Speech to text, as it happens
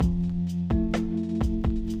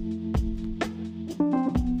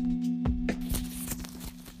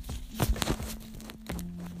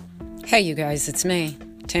Hey, you guys, it's me,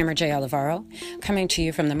 Tamara J. Olivaro, coming to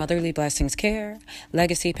you from the Motherly Blessings Care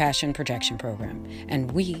Legacy Passion Projection Program,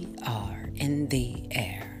 and we are in the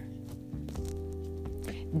air.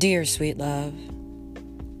 Dear sweet love,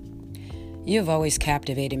 you have always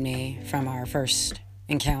captivated me from our first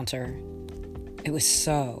encounter. It was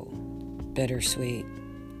so bittersweet,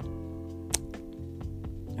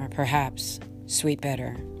 or perhaps sweet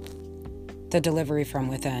bitter, the delivery from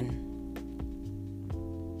within.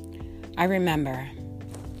 I remember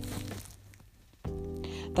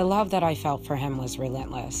the love that I felt for him was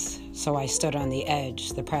relentless, so I stood on the edge,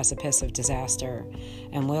 the precipice of disaster,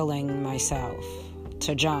 and willing myself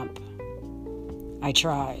to jump. I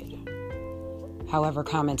tried. However,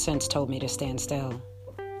 common sense told me to stand still.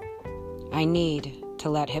 I need to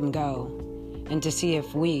let him go and to see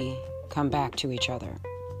if we come back to each other.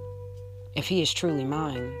 If he is truly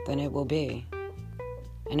mine, then it will be.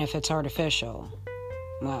 And if it's artificial,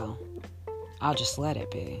 well, I'll just let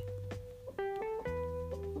it be.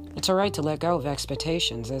 It's all right to let go of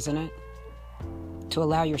expectations, isn't it? To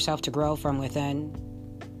allow yourself to grow from within.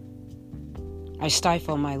 I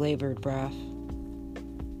stifle my labored breath.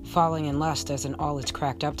 Falling in lust isn't all it's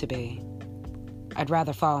cracked up to be. I'd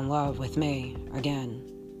rather fall in love with me again.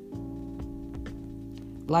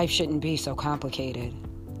 Life shouldn't be so complicated.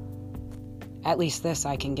 At least this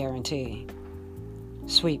I can guarantee.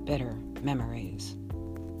 Sweet, bitter memories.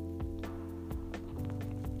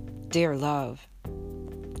 Dear love,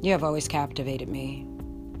 you have always captivated me,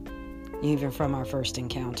 even from our first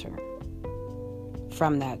encounter,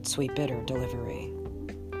 from that sweet, bitter delivery,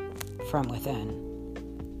 from within.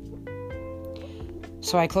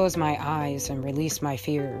 So I close my eyes and release my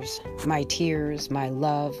fears, my tears, my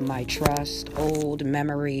love, my trust, old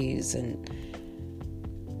memories and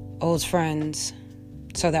old friends,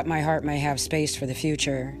 so that my heart may have space for the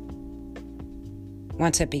future.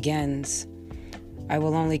 Once it begins, I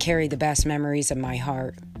will only carry the best memories in my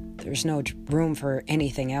heart. There's no room for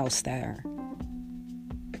anything else there.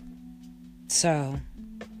 So,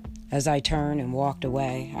 as I turned and walked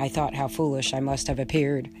away, I thought how foolish I must have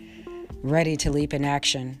appeared, ready to leap in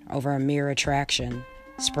action over a mere attraction,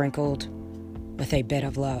 sprinkled with a bit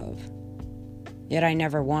of love. Yet I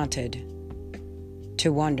never wanted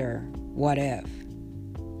to wonder what if,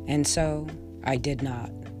 and so I did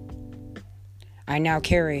not. I now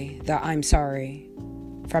carry the I'm sorry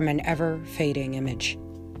from an ever-fading image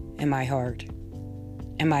in my heart,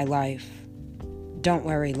 in my life. Don't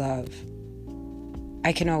worry, love.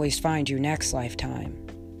 I can always find you next lifetime.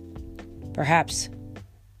 Perhaps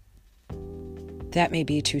that may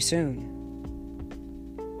be too soon.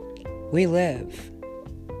 We live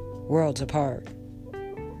worlds apart.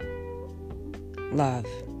 Love.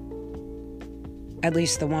 At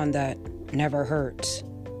least the one that never hurts.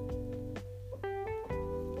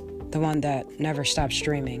 The one that never stops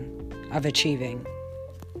dreaming of achieving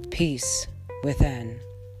peace within,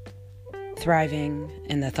 thriving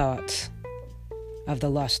in the thoughts of the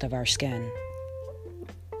lust of our skin.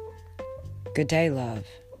 Good day, love.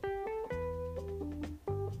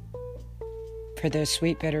 For this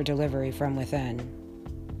sweet, bitter delivery from within.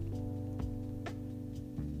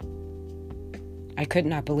 I could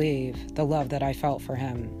not believe the love that I felt for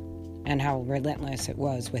him and how relentless it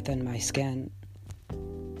was within my skin.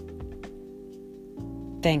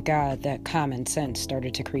 Thank God that common sense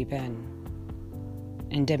started to creep in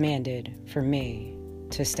and demanded for me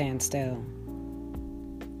to stand still,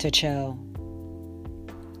 to chill,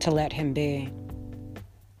 to let him be,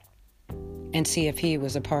 and see if he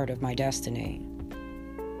was a part of my destiny.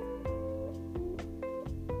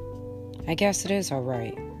 I guess it is all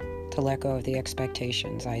right to let go of the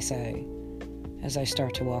expectations, I say, as I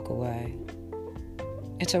start to walk away.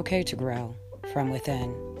 It's okay to grow from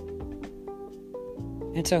within.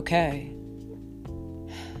 It's okay.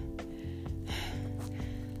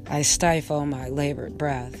 I stifle my labored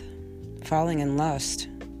breath. Falling in lust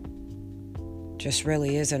just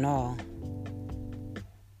really isn't all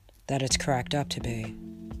that it's cracked up to be.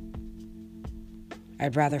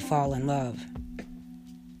 I'd rather fall in love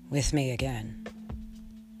with me again.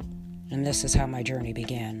 And this is how my journey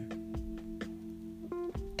began.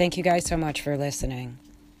 Thank you guys so much for listening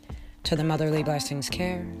to the Motherly Blessings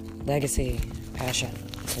Care Legacy Passion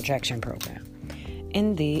Projection Program.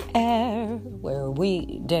 In the air, where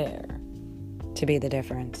we dare to be the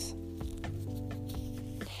difference.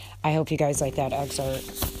 I hope you guys like that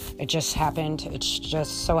excerpt. It just happened. It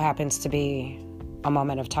just so happens to be a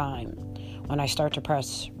moment of time when I start to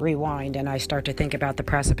press rewind and I start to think about the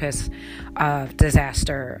precipice of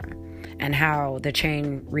disaster and how the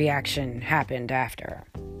chain reaction happened after.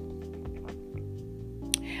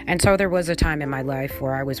 And so there was a time in my life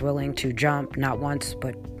where I was willing to jump not once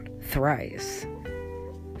but thrice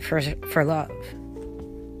for love.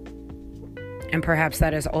 And perhaps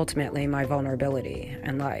that is ultimately my vulnerability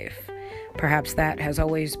in life. Perhaps that has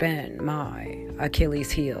always been my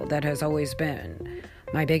Achilles heel. That has always been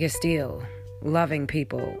my biggest deal. Loving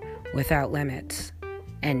people without limits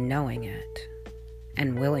and knowing it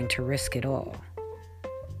and willing to risk it all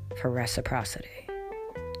for reciprocity.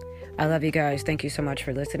 I love you guys. Thank you so much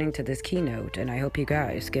for listening to this keynote, and I hope you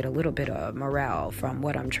guys get a little bit of morale from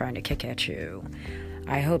what I'm trying to kick at you.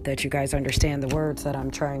 I hope that you guys understand the words that I'm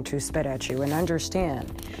trying to spit at you and understand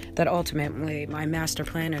that ultimately my master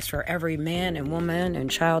plan is for every man and woman and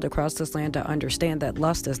child across this land to understand that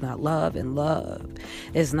lust is not love and love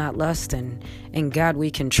is not lust, and in God we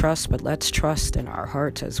can trust, but let's trust in our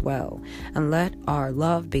hearts as well. And let our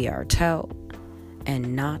love be our tell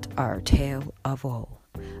and not our tale of woe.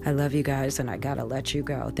 I love you guys, and I gotta let you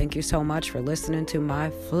go. Thank you so much for listening to my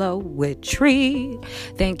Flow with Tree.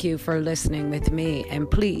 Thank you for listening with me, and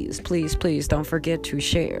please, please, please don't forget to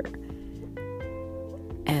share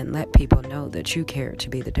and let people know that you care to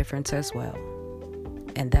be the difference as well.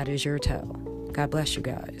 And that is your tell. God bless you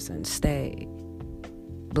guys, and stay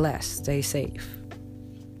blessed, stay safe.